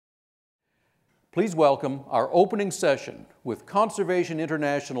Please welcome our opening session with Conservation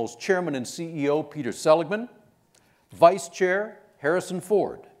International's Chairman and CEO, Peter Seligmann, Vice Chair, Harrison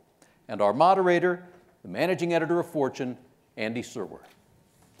Ford, and our moderator, the Managing Editor of Fortune, Andy Serwer.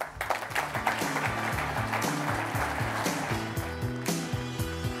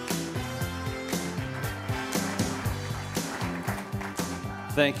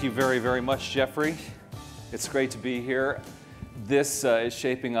 Thank you very, very much, Jeffrey. It's great to be here. This is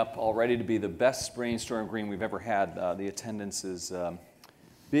shaping up already to be the best Brainstorm Green we've ever had. The attendance is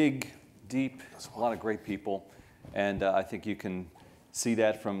big, deep, a lot of great people, and I think you can see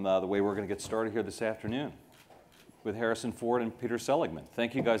that from the way we're going to get started here this afternoon with Harrison Ford and Peter Seligmann.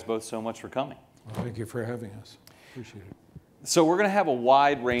 Thank you guys both so much for coming. Well, thank you for having us. Appreciate it. So we're going to have a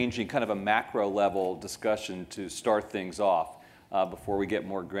wide-ranging, kind of a macro-level discussion to start things off. Before we get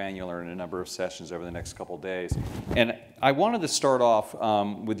more granular in a number of sessions over the next couple of days. And I wanted to start off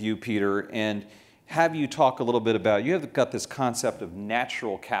with you, Peter, and have you talk a little bit about, you have got this concept of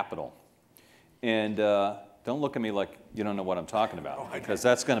natural capital. And don't look at me like you don't know what I'm talking about, because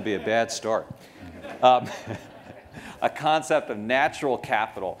that's going to be a bad start. A concept of natural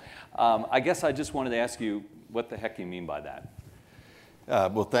capital. I guess I just wanted to ask you what the heck you mean by that.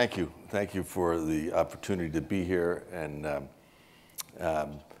 Well, thank you. Thank you for the opportunity to be here. And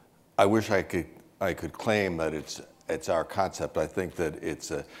I wish I could claim that it's our concept. I think that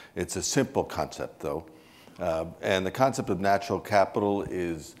it's a simple concept, though, and the concept of natural capital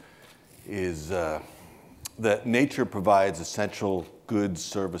is that nature provides essential goods,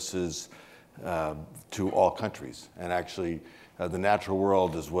 services to all countries, and actually, the natural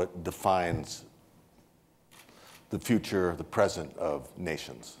world is what defines the future, the present of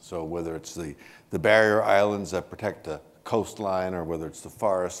nations. So whether it's the barrier islands that protect the coastline, or whether it's the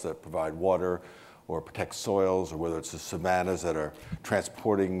forests that provide water or protect soils, or whether it's the savannas that are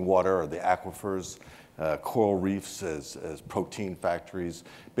transporting water, or the aquifers, coral reefs as protein factories.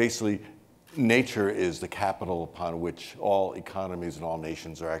 Basically, nature is the capital upon which all economies and all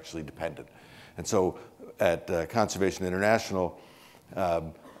nations are actually dependent. And so at Conservation International,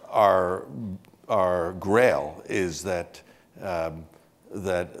 our grail is that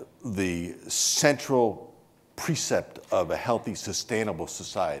the central precept of a healthy, sustainable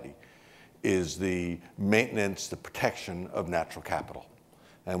society is the maintenance, the protection of natural capital.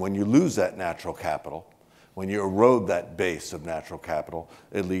 And when you lose that natural capital, when you erode that base of natural capital,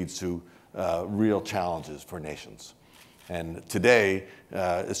 it leads to real challenges for nations. And today,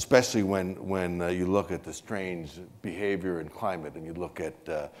 especially when you look at the strange behavior in climate, and you look at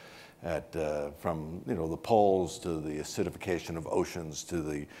from the poles to the acidification of oceans to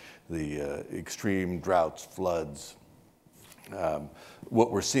the extreme droughts, floods.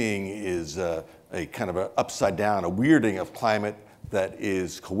 What we're seeing is a kind of an upside down, a weirding of climate that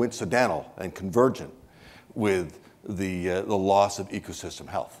is coincidental and convergent with the loss of ecosystem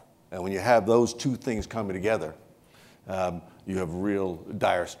health. And when you have those two things coming together, you have real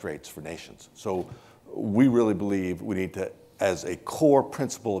dire straits for nations. So we really believe we need to, as a core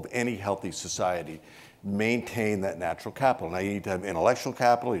principle of any healthy society, maintain that natural capital. Now, you need to have intellectual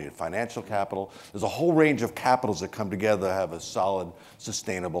capital, you need financial capital. There's a whole range of capitals that come together to have a solid,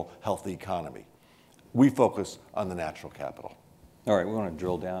 sustainable, healthy economy. We focus on the natural capital. All right, we want to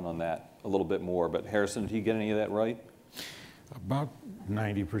drill down on that a little bit more, but Harrison, did he get any of that right? About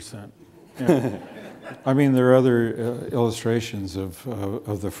 90%. Yeah. I mean, there are other illustrations of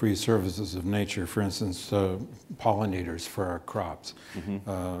the free services of nature. For instance, pollinators for our crops,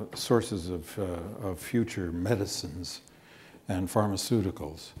 sources of future medicines and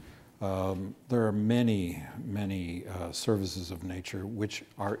pharmaceuticals. There are many, many services of nature which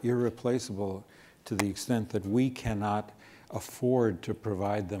are irreplaceable to the extent that we cannot afford to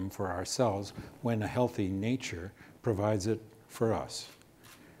provide them for ourselves when a healthy nature provides it for us.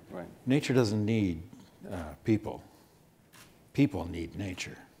 Right. Nature doesn't need people. People need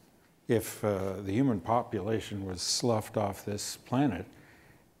nature. If the human population was sloughed off this planet,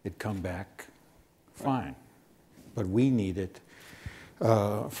 it'd come back fine. But we need it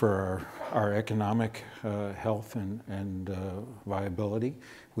for our economic health and viability.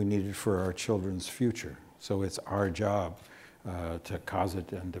 We need it for our children's future. So it's our job to cause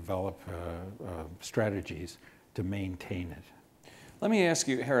it and develop strategies to maintain it. Let me ask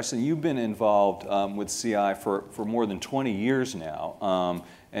you, Harrison, you've been involved with CI for more than 20 years now,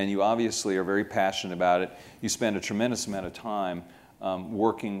 and you obviously are very passionate about it. You spend a tremendous amount of time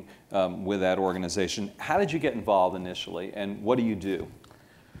working with that organization. How did you get involved initially, and what do you do?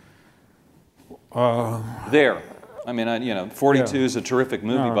 There. I mean, 42 is a terrific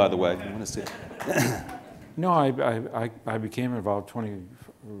movie, by the way. I want to see it. No, I became involved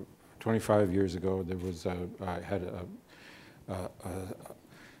 25 years ago, there was I had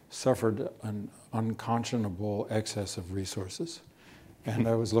suffered an unconscionable excess of resources, and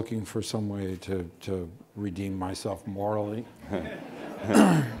I was looking for some way to redeem myself morally.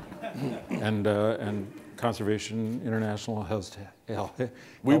 and Conservation International has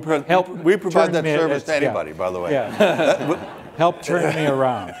we provide that service to anybody, by the way. Yeah. Helped turn me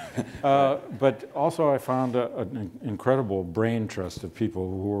around. But also I found an incredible brain trust of people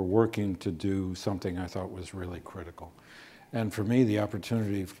who were working to do something I thought was really critical. And for me, the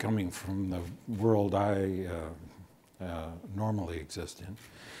opportunity of coming from the world I normally exist in,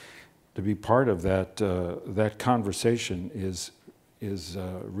 to be part of that, that conversation is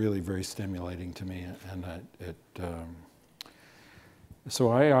really very stimulating to me. And so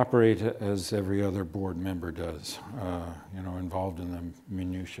I operate as every other board member does, you know, involved in the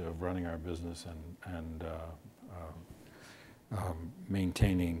minutiae of running our business and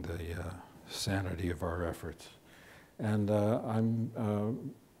maintaining the sanity of our efforts. And I'm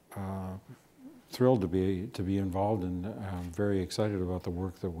thrilled to be involved, and I'm very excited about the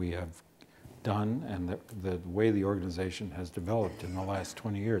work that we have done and the way the organization has developed in the last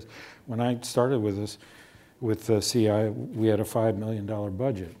 20 years. When I started with this, with CI, we had a $5 million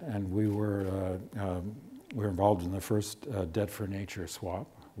budget, and we were involved in the first Debt for Nature swap,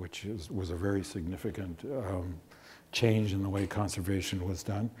 which was a very significant change in the way conservation was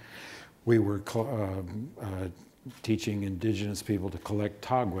done. We were teaching indigenous people to collect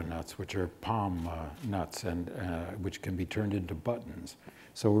tagua nuts, which are palm nuts, and which can be turned into buttons.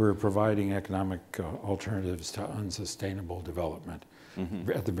 So we were providing economic alternatives to unsustainable development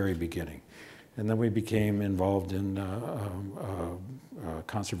at the very beginning. And then we became involved in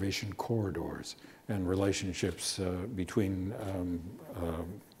conservation corridors and relationships between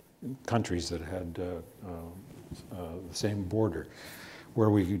countries that had the same border, where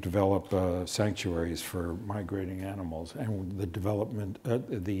we could develop sanctuaries for migrating animals and the development,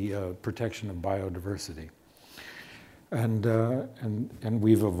 the protection of biodiversity. And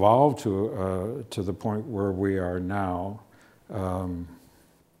we've evolved to the point where we are now,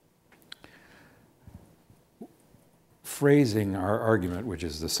 phrasing our argument, which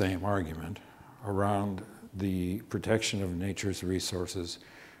is the same argument, around the protection of nature's resources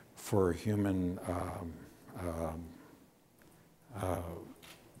for human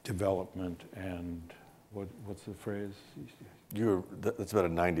development and what's the phrase? That's about a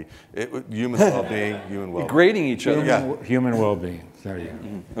 90. Human well-being, human well-being. Grading each other. Human well-being. There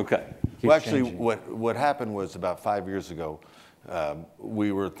you go. Okay. Well, actually, what happened was about 5 years ago,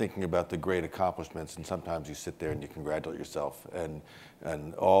 we were thinking about the great accomplishments, and sometimes you sit there and you congratulate yourself, and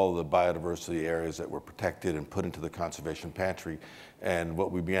all the biodiversity areas that were protected and put into the conservation pantry. And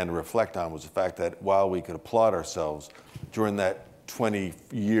what we began to reflect on was the fact that while we could applaud ourselves during that 20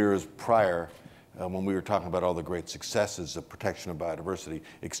 years prior, when we were talking about all the great successes of protection of biodiversity,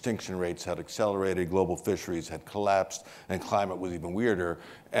 extinction rates had accelerated, global fisheries had collapsed, and climate was even weirder.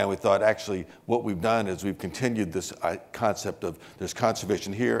 And we thought, actually, what we've done is we've continued this concept of there's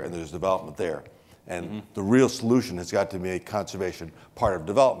conservation here and there's development there. And the real solution has got to make conservation part of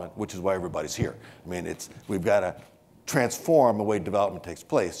development, which is why everybody's here. I mean, we've got to transform the way development takes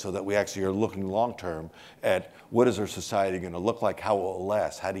place so that we actually are looking long-term at what is our society going to look like, how will it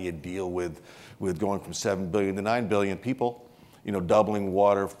last, how do you deal with going from 7 billion to 9 billion people, you know, doubling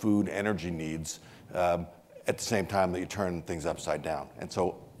water, food, energy needs at the same time that you turn things upside down. And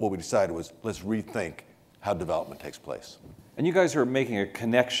so what we decided was, let's rethink how development takes place. And you guys are making a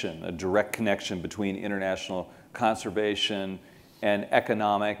connection, a direct connection between international conservation and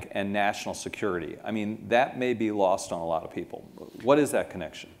economic and national security. I mean, that may be lost on a lot of people. What is that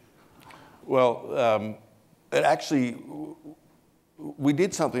connection? Well, we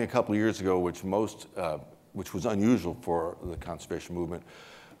did something a couple of years ago which was unusual for the conservation movement.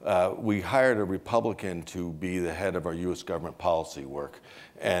 We hired a Republican to be the head of our U.S. government policy work.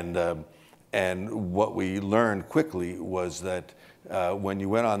 And what we learned quickly was that when you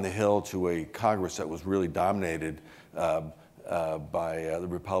went on the Hill to a Congress that was really dominated by the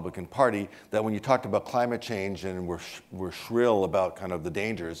Republican Party, that when you talked about climate change and were shrill about kind of the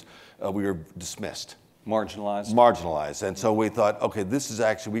dangers, we were dismissed. Marginalized? Marginalized. And so we thought, okay, this is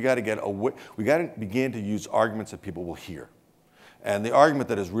actually, we got to begin to use arguments that people will hear. And the argument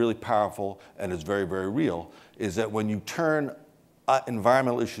that is really powerful and is very, very real is that when you turn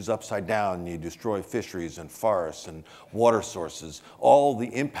environmental issues upside down and you destroy fisheries and forests and water sources, all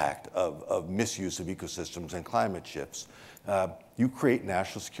the impact of misuse of ecosystems and climate shifts, you create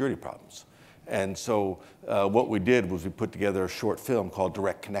national security problems. And so what we did was we put together a short film called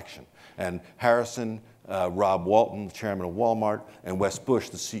Direct Connection. And Harrison Rob Walton, the chairman of Walmart, and Wes Bush,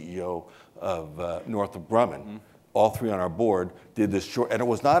 the CEO of Northrop Grumman, all three on our board, did this short, and it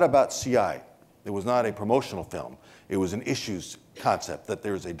was not about CI. It was not a promotional film. It was an issues concept, that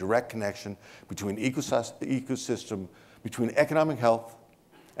there is a direct connection between ecosystem, between economic health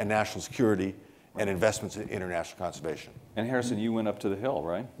and national security and investments in international conservation. And Harrison, you went up to the Hill,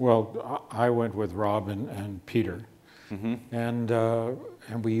 right? Well, I went with Rob and Peter, and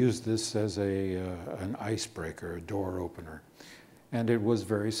we used this as an icebreaker, a door opener, and it was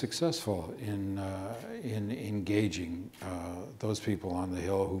very successful in engaging those people on the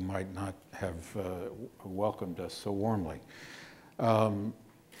Hill who might not have welcomed us so warmly.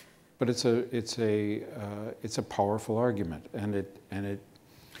 But it's a powerful argument,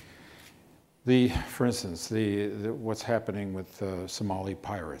 for instance, what's happening with Somali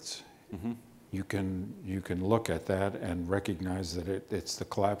pirates. You can look at that and recognize that it's the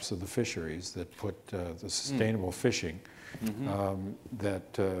collapse of the fisheries that put the sustainable fishing,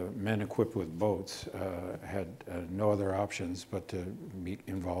 that men equipped with boats had no other options but to be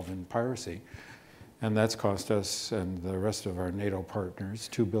involved in piracy. And that's cost us and the rest of our NATO partners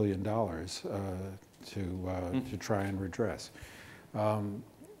 $2 billion to try and redress.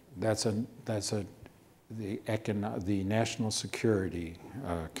 That's the national security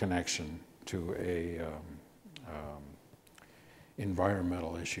connection to a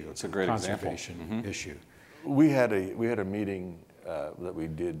environmental issue. It's a great conservation issue. We had a meeting that we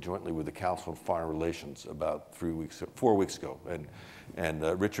did jointly with the Council on Foreign Relations about 4 weeks ago, and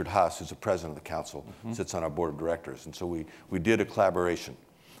Richard Haas, who's the president of the council, sits on our board of directors, and so we did a collaboration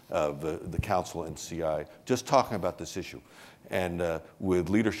of the council and CI, just talking about this issue, and with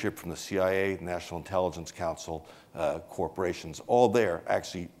leadership from the CIA, National Intelligence Council, corporations, all there,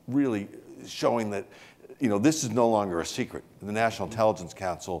 actually really showing that, you know, this is no longer a secret. The National Intelligence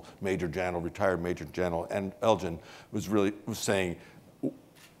Council, retired Major General Elgin was saying,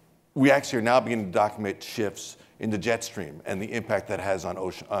 we actually are now beginning to document shifts in the jet stream and the impact that has on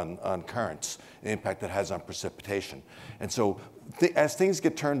on currents, the impact that has on precipitation. And so as things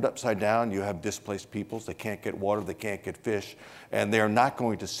get turned upside down, you have displaced peoples. They can't get water, they can't get fish, and they're not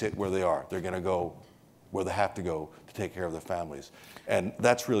going to sit where they are. They're going to go where they have to go to take care of their families. And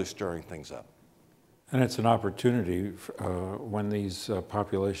that's really stirring things up. And it's an opportunity when these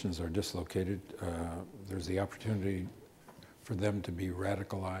populations are dislocated. There's the opportunity for them to be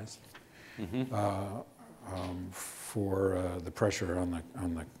radicalized, for the pressure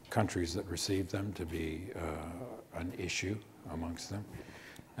on the countries that receive them to be an issue amongst them.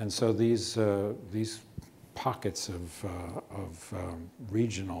 And so these pockets of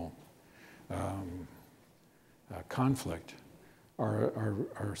regional conflict are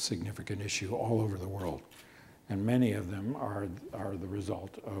a significant issue all over the world. And many of them are the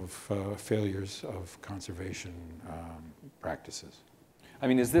result of failures of conservation practices. I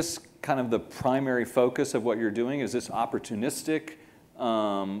mean, is this kind of the primary focus of what you're doing? Is this opportunistic,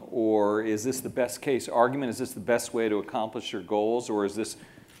 or is this the best case argument? Is this the best way to accomplish your goals, or is this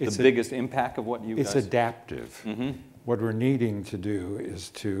the biggest impact of what you guys? It's adaptive. What we're needing to do is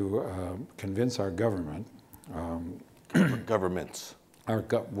to convince our government, governments.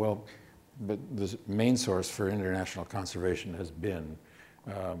 But the main source for international conservation has been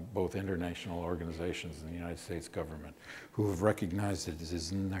both international organizations and the United States government, who have recognized it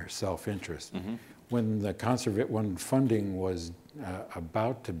is in their self-interest. When funding was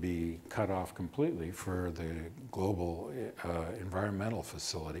about to be cut off completely for the global environmental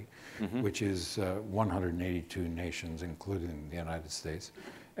facility, which is 182 nations, including the United States,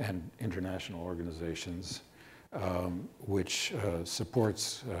 and international organizations, which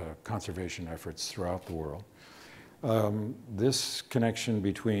supports conservation efforts throughout the world. This connection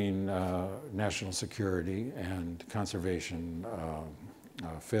between national security and conservation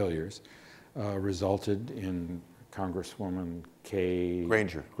failures resulted in Congresswoman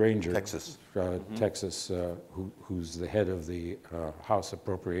Granger, Texas, Texas, who's the head of the House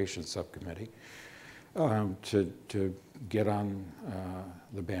Appropriations Subcommittee, to get on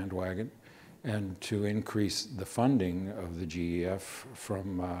the bandwagon and to increase the funding of the GEF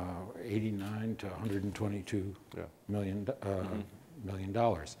from 89 to 122 million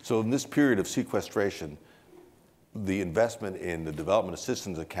dollars. So in this period of sequestration, the investment in the development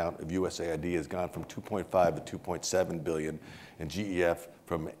assistance account of USAID has gone from 2.5 to 2.7 billion, and GEF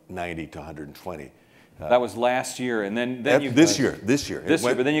from 90 to 120. That was last year, and then you this year.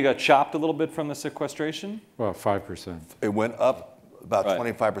 But then you got chopped a little bit from the sequestration. Well, 5%. It went up about Right.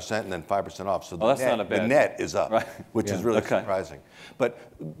 25% and then 5% off. So that's not a bad- the net is up, Right. which is Yeah. really Okay. surprising. But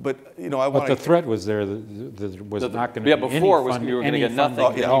you know, But the threat was there that there was not going to Yeah, be before any was fund, you were going to any get nothing,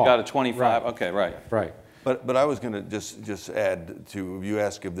 funding then at you all. got a 25. Right. Okay, right. Right. But I was going to just add to, you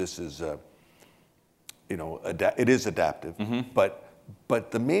ask if this is, you know, it is adaptive,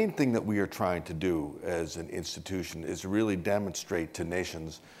 but the main thing that we are trying to do as an institution is really demonstrate to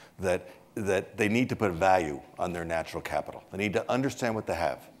nations that they need to put value on their natural capital. They need to understand what they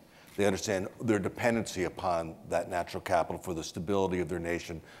have. They understand their dependency upon that natural capital for the stability of their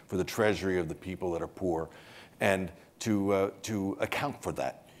nation, for the treasury of the people that are poor, and to account for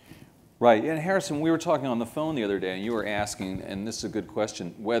that. Right, and Harrison, we were talking on the phone the other day, and you were asking, and this is a good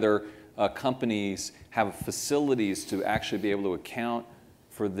question, whether companies have facilities to actually be able to account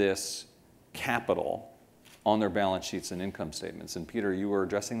for this capital on their balance sheets and income statements. And Peter, you were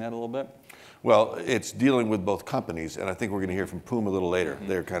addressing that a little bit? Well, it's dealing with both companies, and I think we're going to hear from PUM a little later.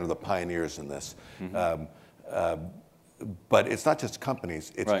 They're kind of the pioneers in this. But it's not just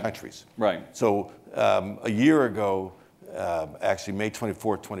companies, it's Right. countries. Right. So a year ago, actually May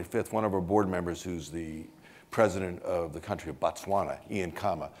 24th, 25th, one of our board members, who's the president of the country of Botswana, Ian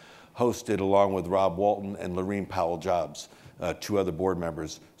Kama, hosted, along with Rob Walton and Lorene Powell-Jobs, 2 other board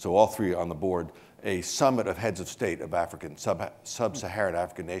members, so all 3 on the board, a summit of heads of state of African, sub-Saharan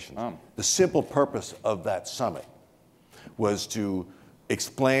African nations. The simple purpose of that summit was to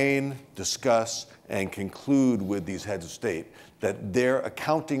explain, discuss, and conclude with these heads of state that their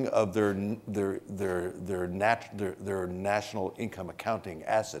accounting of their national income accounting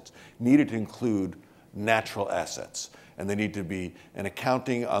assets needed to include natural assets. And they need to be an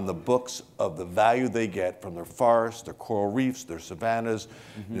accounting on the books of the value they get from their forests, their coral reefs, their savannas,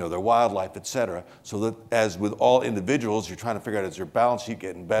 you know, their wildlife, et cetera. So that, as with all individuals, you're trying to figure out, is your balance sheet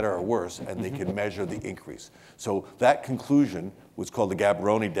getting better or worse, and they can measure the increase. So that conclusion was called the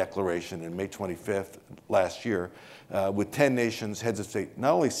Gaborone Declaration in May 25th last year, with 10 nations, heads of state,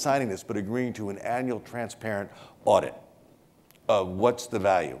 not only signing this, but agreeing to an annual transparent audit of what's the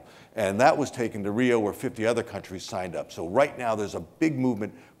value. And that was taken to Rio, where 50 other countries signed up. So right now there's a big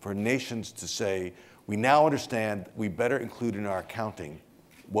movement for nations to say, we now understand we better include in our accounting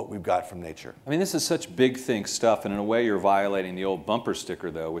what we've got from nature. I mean, this is such big think stuff, and in a way you're violating the old bumper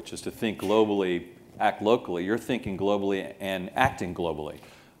sticker, though, which is to think globally, act locally. You're thinking globally and acting globally,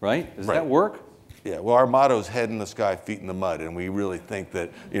 right? Does that work? Yeah, well, our motto is head in the sky, feet in the mud, and we really think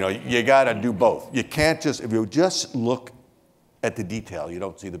that, you know, you got to do both. You can't just, if you just look at the detail, you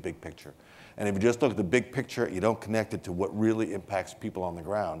don't see the big picture. And if you just look at the big picture, you don't connect it to what really impacts people on the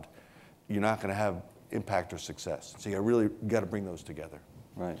ground, you're not going to have impact or success. So you really got to bring those together.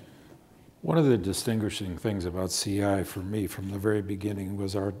 Right. One of the distinguishing things about CI for me from the very beginning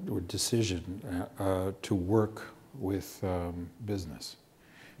was our decision to work with business,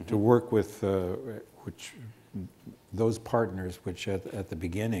 to work with those partners which at the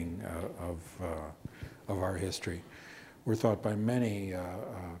beginning of our history were thought by many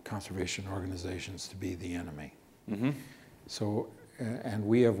conservation organizations to be the enemy. So, and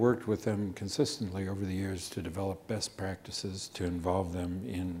we have worked with them consistently over the years to develop best practices to involve them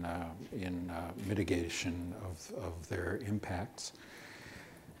in mitigation of their impacts.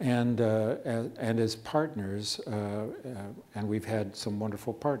 And as partners, and we've had some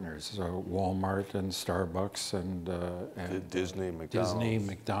wonderful partners, so Walmart and Starbucks and Disney,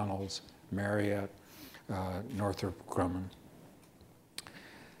 McDonald's, Marriott, Northrop Grumman.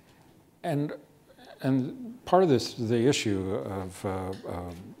 And part of this, the issue of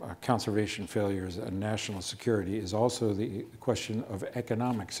conservation failures and national security is also the question of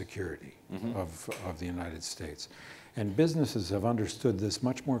economic security of the United States. And businesses have understood this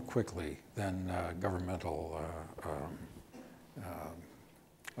much more quickly than governmental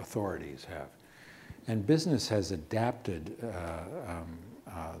authorities have. And business has adapted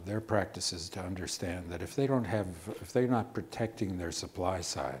their practices to understand that if they're not protecting their supply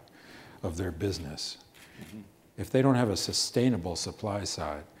side of their business, if they don't have a sustainable supply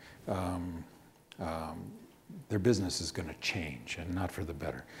side, their business is going to change, and not for the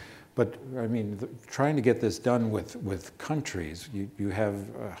better. But I mean, trying to get this done with countries, you have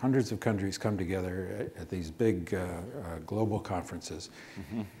hundreds of countries come together at these big global conferences.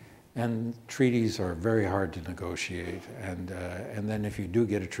 And treaties are very hard to negotiate, and then if you do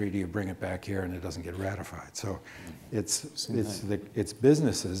get a treaty, you bring it back here, and it doesn't get ratified. So, it's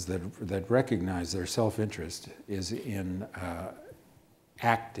businesses that recognize their self-interest is in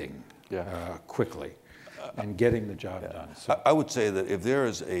acting quickly and getting the job done. So, I would say that if there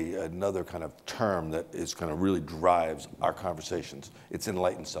is another kind of term that is kind of really drives our conversations, it's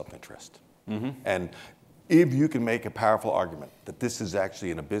enlightened self-interest. And if you can make a powerful argument that this is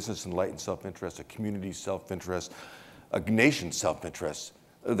actually in a business enlightened self-interest, a community self-interest, a nation's self-interest,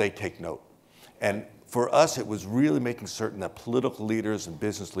 they take note. And for us, it was really making certain that political leaders and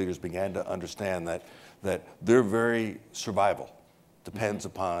business leaders began to understand that their very survival depends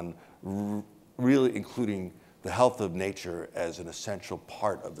upon really including the health of nature as an essential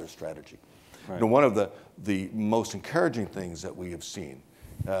part of their strategy. Right. You know, one of the most encouraging things that we have seen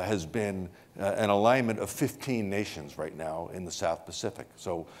has been an alignment of 15 nations right now in the South Pacific.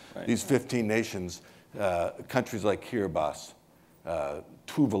 So these 15 nations, countries like Kiribati,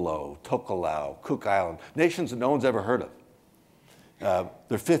 Tuvalu, Tokelau, Cook Island, nations that no one's ever heard of.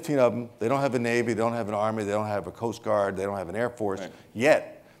 There are 15 of them. They don't have a Navy, they don't have an Army, they don't have a Coast Guard, they don't have an Air Force,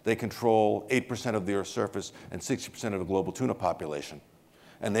 yet they control 8% of the Earth's surface and 60% of the global tuna population.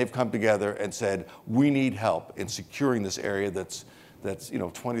 And they've come together and said, we need help in securing this area that's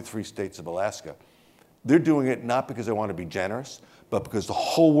 23 states of Alaska. They're doing it not because they want to be generous, but because the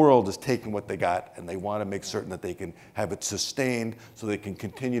whole world is taking what they got and they want to make certain that they can have it sustained so they can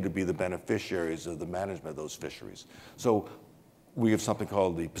continue to be the beneficiaries of the management of those fisheries. So we have something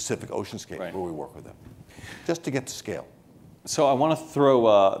called the Pacific Oceanscape where we work with them, just to get to scale. So I want to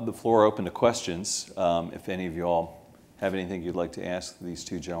throw the floor open to questions. If any of you all have anything you'd like to ask these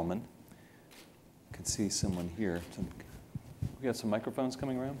two gentlemen. I can see someone here. We got some microphones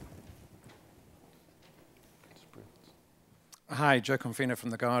coming around. Hi, Joe Confino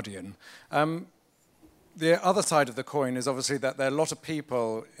from The Guardian. The other side of the coin is obviously that there are a lot of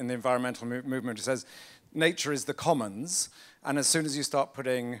people in the environmental movement who says nature is the commons, and as soon as you start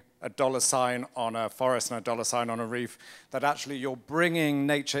putting a $ on a forest and a $ on a reef, that actually you're bringing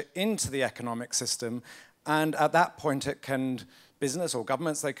nature into the economic system, and at that point business or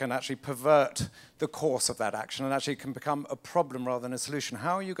governments, they can actually pervert the course of that action and actually can become a problem rather than a solution.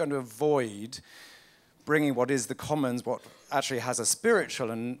 How are you going to avoid bringing what is the commons, what actually has a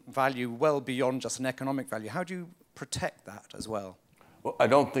spiritual and value well beyond just an economic value? How do you protect that as well? Well, I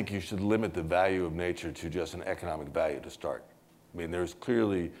don't think you should limit the value of nature to just an economic value to start. I mean, there's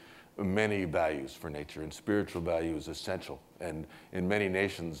clearly many values for nature, and spiritual value is essential. And in many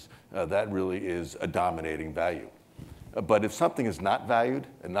nations, that really is a dominating value. But if something is not valued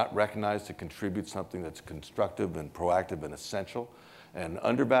and not recognized to contribute something that's constructive and proactive and essential and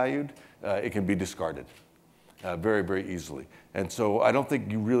undervalued, it can be discarded very, very easily. And so I don't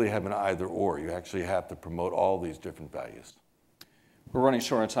think you really have an either or. You actually have to promote all these different values. We're running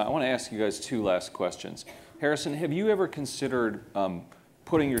short on time. I want to ask you guys two last questions. Harrison, have you ever considered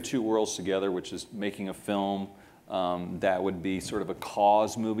putting your two worlds together, which is making a film that would be sort of a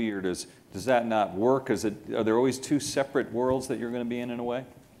cause movie, or does that not work? Are there always two separate worlds that you're going to be in a way?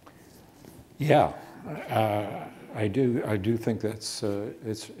 Yeah, I do think that's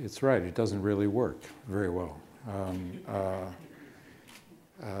it's right. It doesn't really work very well.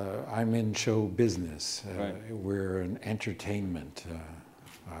 I'm in show business. We're an entertainment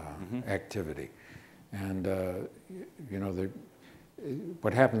activity, and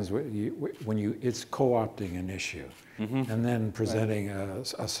what happens when it's co-opting an issue and then presenting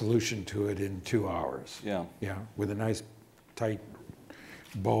a solution to it in 2 hours. Yeah, with a nice tight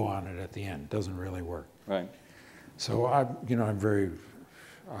bow on it at the end. Doesn't really work. Right. So I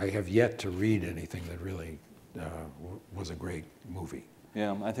have yet to read anything that really was a great movie.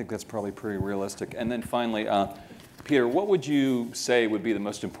 Yeah, I think that's probably pretty realistic. And then finally, Peter, what would you say would be the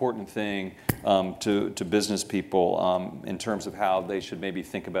most important thing to business people in terms of how they should maybe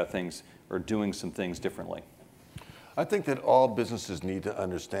think about things or doing some things differently? I think that all businesses need to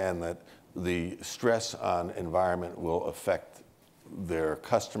understand that the stress on environment will affect their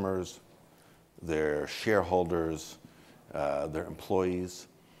customers, their shareholders, their employees,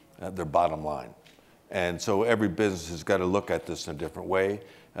 their bottom line. And so every business has got to look at this in a different way,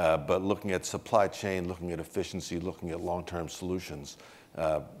 but looking at supply chain, looking at efficiency, looking at long-term solutions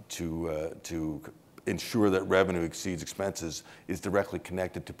to ensure that revenue exceeds expenses is directly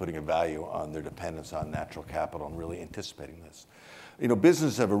connected to putting a value on their dependence on natural capital and really anticipating this. You know,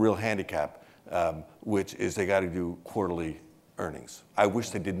 businesses have a real handicap, which is they got to do quarterly earnings. I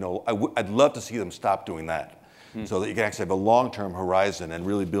wish they did know. I'd love to see them stop doing that. So that you can actually have a long-term horizon and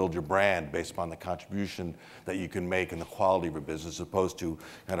really build your brand based upon the contribution that you can make and the quality of your business, as opposed to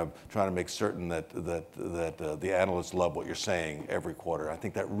kind of trying to make certain that the analysts love what you're saying every quarter. I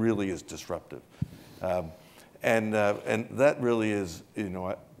think that really is disruptive, and that really is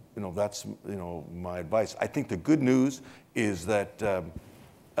that's my advice. I think the good news is that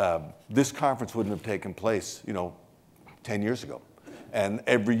this conference wouldn't have taken place 10 years ago, and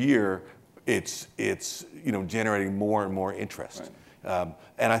every year it's generating more and more interest.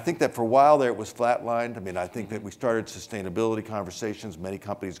 And I think that for a while there it was flatlined. I mean, I think that we started sustainability conversations. Many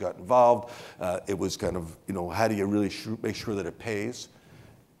companies got involved. It was kind of, you know, how do you really make sure that it pays?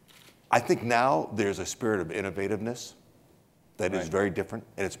 I think now there's a spirit of innovativeness that is very different,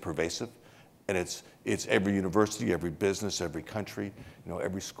 and it's pervasive. And it's every university, every business, every country, you know,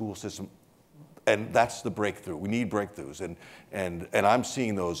 every school system. And that's the breakthrough. We need breakthroughs. And I'm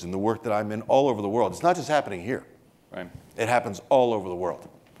seeing those in the work that I'm in all over the world. It's not just happening here. Right. It happens all over the world.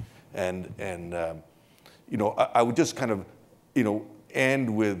 And you know, I would just kind of, you know,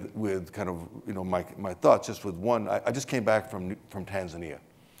 end with kind of, you know, my thoughts just with one. I just came back from Tanzania.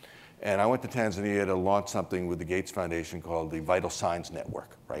 And I went to Tanzania to launch something with the Gates Foundation called the Vital Signs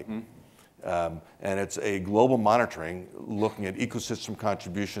Network, right? And it's a global monitoring looking at ecosystem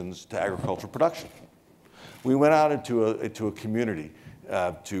contributions to agricultural production. We went out into a community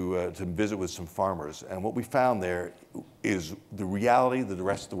to visit with some farmers, and what we found there is the reality that the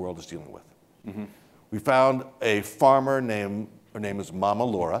rest of the world is dealing with. We found a farmer her name is Mama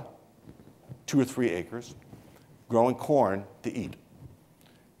Laura, 2 or 3 acres, growing corn to eat.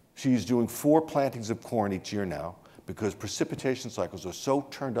 She's doing 4 plantings of corn each year now because precipitation cycles are so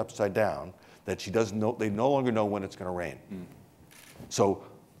turned upside down that they no longer know when it's going to rain. So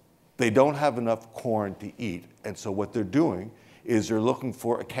they don't have enough corn to eat, and so what they're doing is they're looking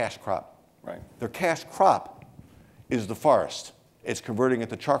for a cash crop. Right. Their cash crop is the forest. It's converting it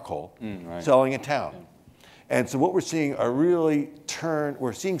to charcoal, selling in town. And so what we're seeing are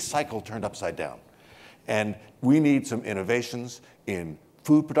we're seeing cycle turned upside down. And we need some innovations in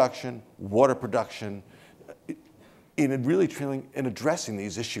food production, water production, in really addressing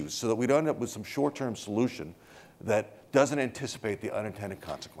these issues so that we don't end up with some short-term solution that doesn't anticipate the unintended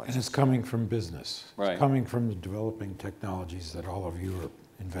consequences. And it's coming from business. Right. It's coming from the developing technologies that all of you are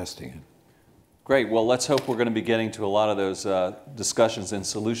investing in. Great. Well, let's hope we're going to be getting to a lot of those discussions and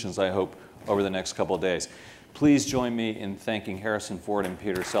solutions, I hope, over the next couple of days. Please join me in thanking Harrison Ford and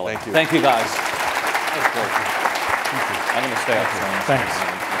Peter Seligmann. Thank you. Thank you, guys. I'm going to stay up. Thanks.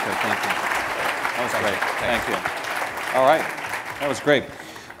 Okay, thank you. That was great. Thank you. All right. That was great.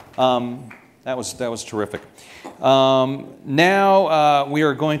 That was terrific. Now we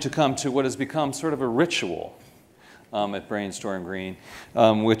are going to come to what has become sort of a ritual at Brainstorm Green,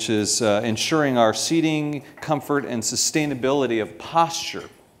 which is ensuring our seating, comfort, and sustainability of posture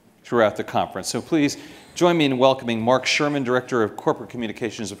throughout the conference. So please join me in welcoming Mark Sherman, Director of Corporate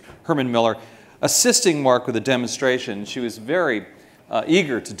Communications of Herman Miller, assisting Mark with a demonstration. She was very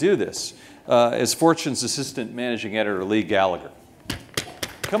eager to do this as Fortune's Assistant Managing Editor, Lee Gallagher.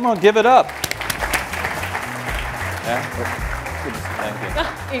 Come on, give it up. Yeah?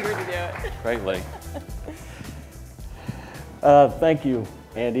 Thank you. Eager to do it. Great, Lee. Thank you,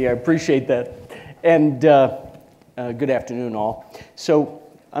 Andy. I appreciate that. And good afternoon, all. So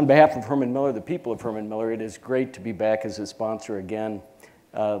on behalf of Herman Miller, the people of Herman Miller, it is great to be back as a sponsor again.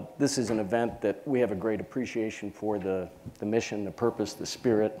 This is an event that we have a great appreciation for the mission, the purpose, the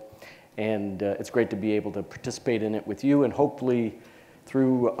spirit, and it's great to be able to participate in it with you, and hopefully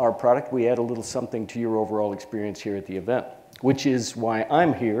through our product we add a little something to your overall experience here at the event, which is why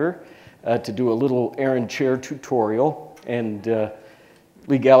I'm here to do a little errand chair tutorial. And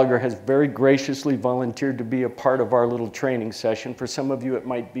Lee Gallagher has very graciously volunteered to be a part of our little training session. For some of you it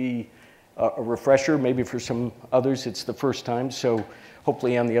might be a refresher, maybe for some others it's the first time, so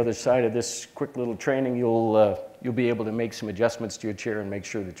hopefully on the other side of this quick little training you'll be able to make some adjustments to your chair and make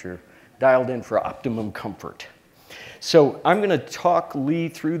sure that you're dialed in for optimum comfort. So I'm going to talk Lee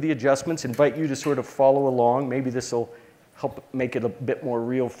through the adjustments, invite you to sort of follow along. Maybe this will help make it a bit more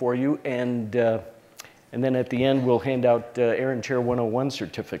real for you, and then at the end we'll hand out Errand Chair 101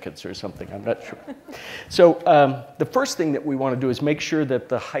 certificates or something, I'm not sure. So the first thing that we want to do is make sure that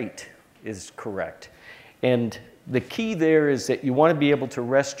the height is correct. And the key there is that you want to be able to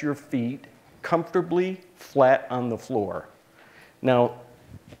rest your feet comfortably flat on the floor. Now,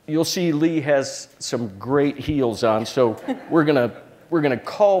 you'll see Lee has some great heels on, so we're gonna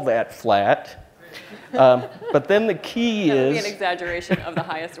call that flat. But then the key That would is be an exaggeration of the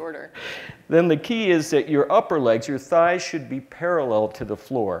highest order. Then the key is that your upper legs, your thighs, should be parallel to the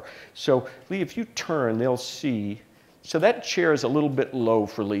floor. So Lee, if you turn, they'll see. So that chair is a little bit low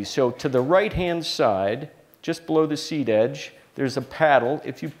for Lee. So to the right-hand side, just below the seat edge, there's a paddle.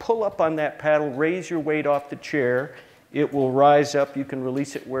 If you pull up on that paddle, raise your weight off the chair, it will rise up. You can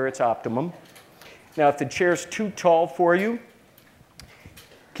release it where it's optimum. Now, if the chair's too tall for you,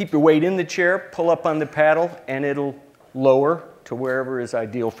 keep your weight in the chair, pull up on the paddle, and it'll lower to wherever is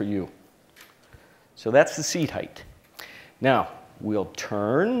ideal for you. So that's the seat height. Now, we'll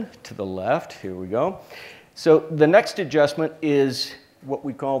turn to the left. Here we go. So the next adjustment is what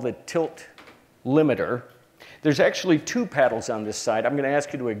we call the tilt limiter. There's actually two paddles on this side. I'm going to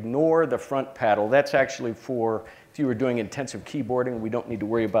ask you to ignore the front paddle. That's actually for if you were doing intensive keyboarding. We don't need to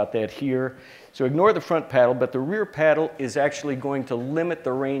worry about that here. So ignore the front paddle, but the rear paddle is actually going to limit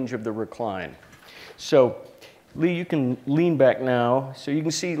the range of the recline. So Lee, you can lean back now. So you can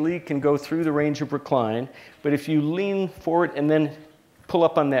see Lee can go through the range of recline, but if you lean forward and then pull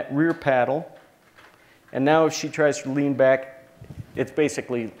up on that rear paddle, and now if she tries to lean back, it's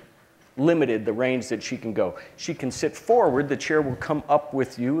basically limited the range that she can go. She can sit forward, the chair will come up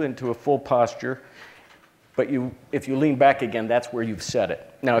with you into a full posture, but if you lean back again, that's where you've set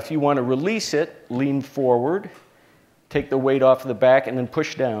it. Now, if you want to release it, lean forward, take the weight off of the back, and then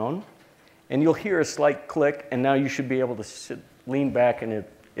push down, and you'll hear a slight click, and now you should be able to lean back, and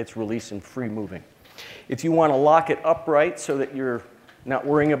it's released and free moving. If you want to lock it upright so that you're not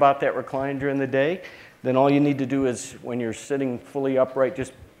worrying about that recline during the day, then all you need to do is, when you're sitting fully upright,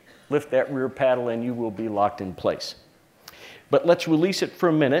 just lift that rear paddle and you will be locked in place. But let's release it for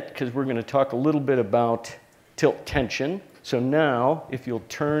a minute because we're going to talk a little bit about tilt tension. So now, if you'll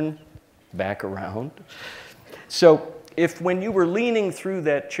turn back around. So if when you were leaning through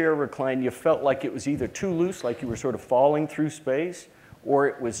that chair recline, you felt like it was either too loose, like you were sort of falling through space, or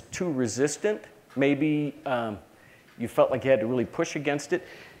it was too resistant, maybe you felt like you had to really push against it,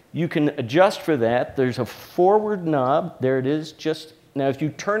 you can adjust for that. There's a forward knob. There it is. Now, if you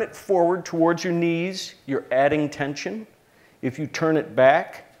turn it forward towards your knees, you're adding tension. If you turn it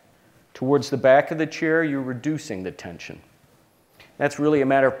back towards the back of the chair, you're reducing the tension. That's really a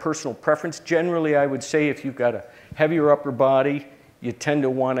matter of personal preference. Generally, I would say if you've got a heavier upper body, you tend to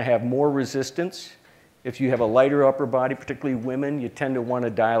want to have more resistance. If you have a lighter upper body, particularly women, you tend to want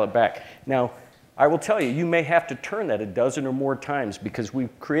to dial it back. Now, I will tell you, you may have to turn that a dozen or more times because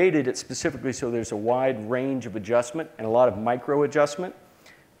we've created it specifically so there's a wide range of adjustment and a lot of micro adjustment.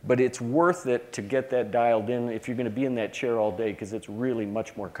 But it's worth it to get that dialed in if you're going to be in that chair all day because it's really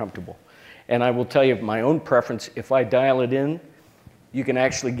much more comfortable. And I will tell you my own preference, if I dial it in, you can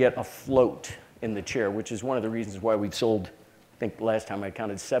actually get a float in the chair, which is one of the reasons why we've sold, I think last time I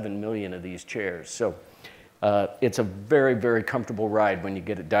counted, 7 million of these chairs. So it's a very, very comfortable ride when you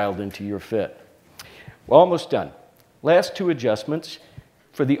get it dialed into your fit. Well, almost done. Last two adjustments.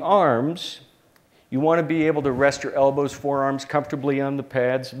 For the arms, you want to be able to rest your elbows, forearms comfortably on the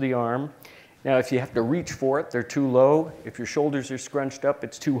pads of the arm. Now, if you have to reach for it, they're too low. If your shoulders are scrunched up,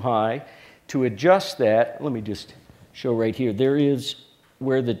 it's too high. To adjust that, let me just show right here. There is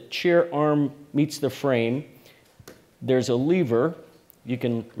where the chair arm meets the frame. There's a lever. You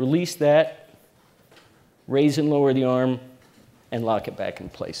can release that, raise and lower the arm, and lock it back in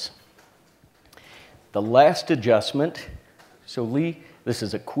place. The last adjustment, so Lee, this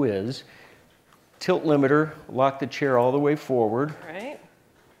is a quiz. Tilt limiter, lock the chair all the way forward. Right.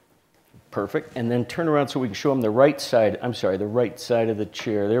 Perfect. And then turn around so we can show them the right side. I'm sorry, the right side of the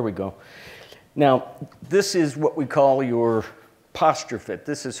chair. There we go. Now, this is what we call your posture fit.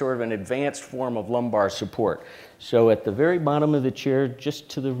 This is sort of an advanced form of lumbar support. So at the very bottom of the chair, just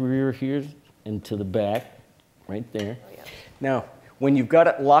to the rear here and to the back, right there. Oh, yeah. Now, when you've got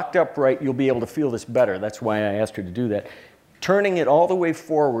it locked up right, you'll be able to feel this better. That's why I asked her to do that. Turning it all the way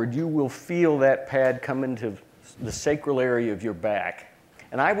forward, you will feel that pad come into the sacral area of your back.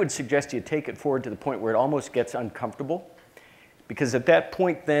 And I would suggest you take it forward to the point where it almost gets uncomfortable. Because at that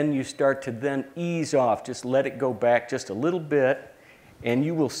point, then you start to then ease off. Just let it go back just a little bit, and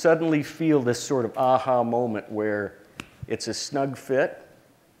you will suddenly feel this sort of aha moment where it's a snug fit,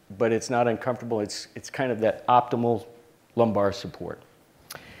 but it's not uncomfortable. It's kind of that optimal lumbar support.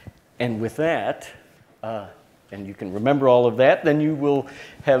 And with that, and you can remember all of that, then you will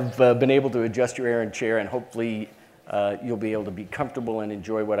have been able to adjust your air and chair, and hopefully you'll be able to be comfortable and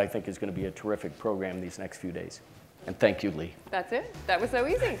enjoy what I think is going to be a terrific program these next few days. And thank you, Lee. That's it. That was so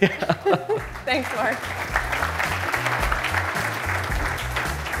easy. Thanks, Mark.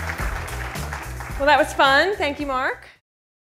 Well, that was fun. Thank you, Mark.